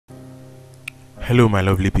Hello my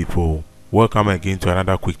lovely people, welcome again to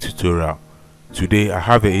another quick tutorial. Today I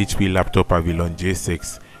have a HP laptop Pavilion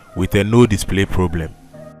J6 with a no display problem.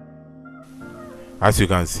 As you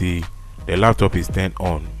can see, the laptop is turned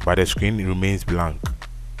on but the screen remains blank.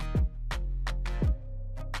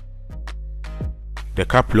 The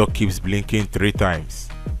cap lock keeps blinking 3 times.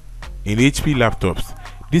 In HP laptops,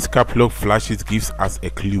 this cap lock flashes gives us a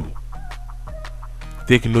clue.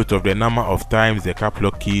 Take note of the number of times the cap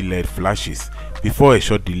lock key LED flashes before a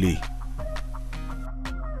short delay.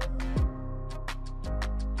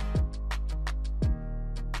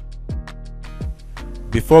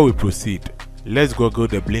 Before we proceed, let's Google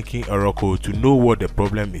the blinking error code to know what the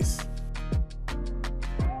problem is.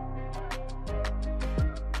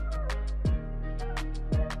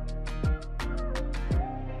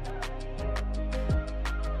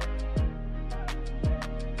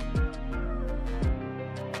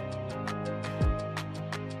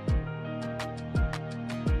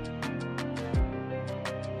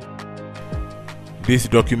 This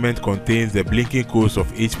document contains the blinking codes of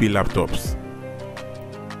HP laptops.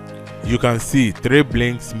 You can see 3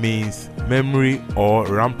 blinks means memory or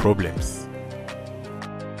RAM problems.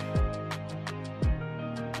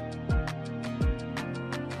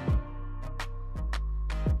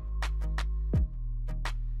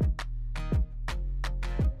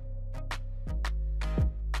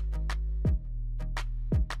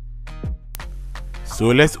 So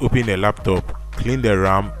let's open the laptop, clean the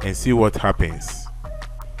RAM and see what happens.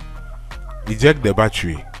 Eject the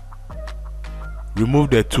battery. Remove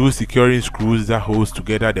the 2 securing screws that holds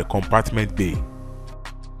together the compartment bay.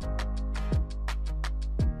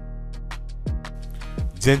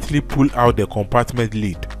 Gently pull out the compartment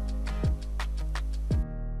lid.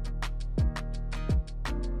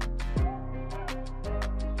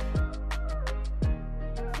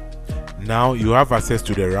 Now you have access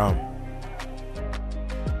to the RAM.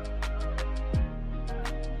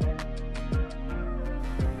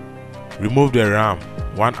 Remove the RAM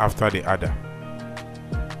one after the other.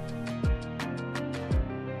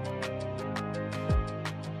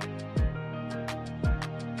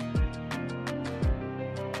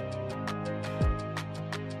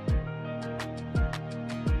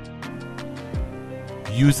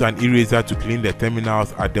 Use an eraser to clean the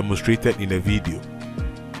terminals as demonstrated in the video.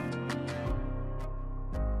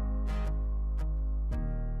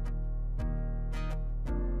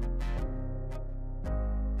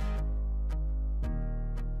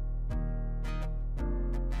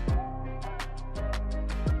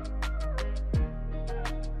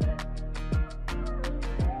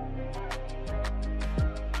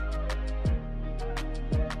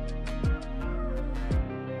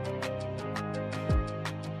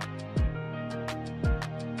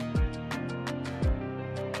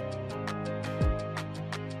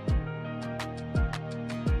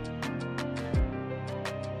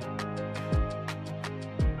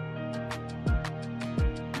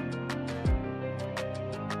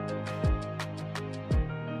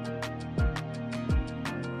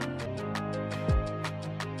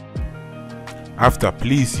 After,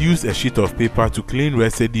 please use a sheet of paper to clean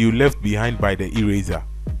residue left behind by the eraser.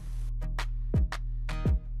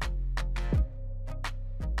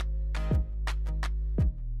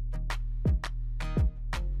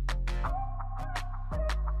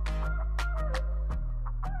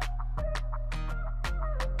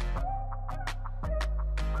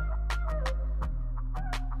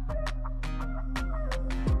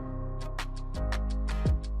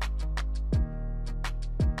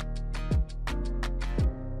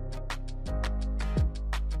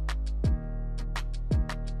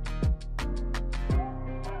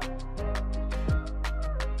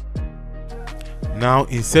 Now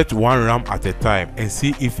insert 1 RAM at a time and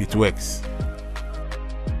see if it works.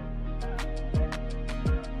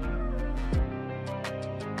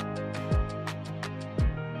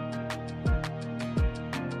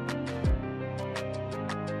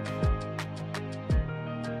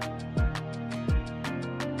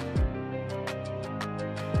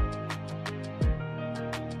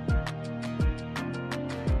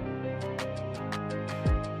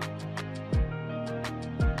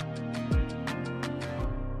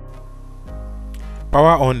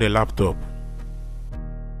 Power on the laptop.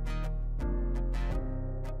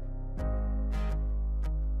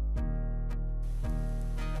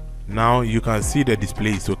 Now you can see the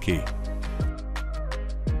display is okay.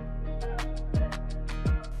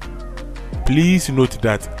 Please note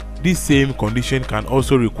that this same condition can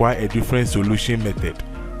also require a different solution method.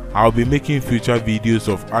 I'll be making future videos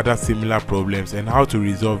of other similar problems and how to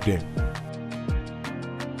resolve them.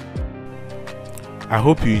 I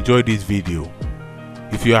hope you enjoyed this video.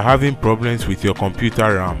 If you are having problems with your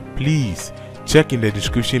computer RAM, please check in the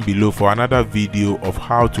description below for another video of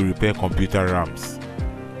how to repair computer RAMs.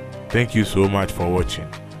 Thank you so much for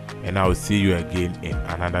watching, and I will see you again in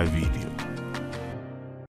another video.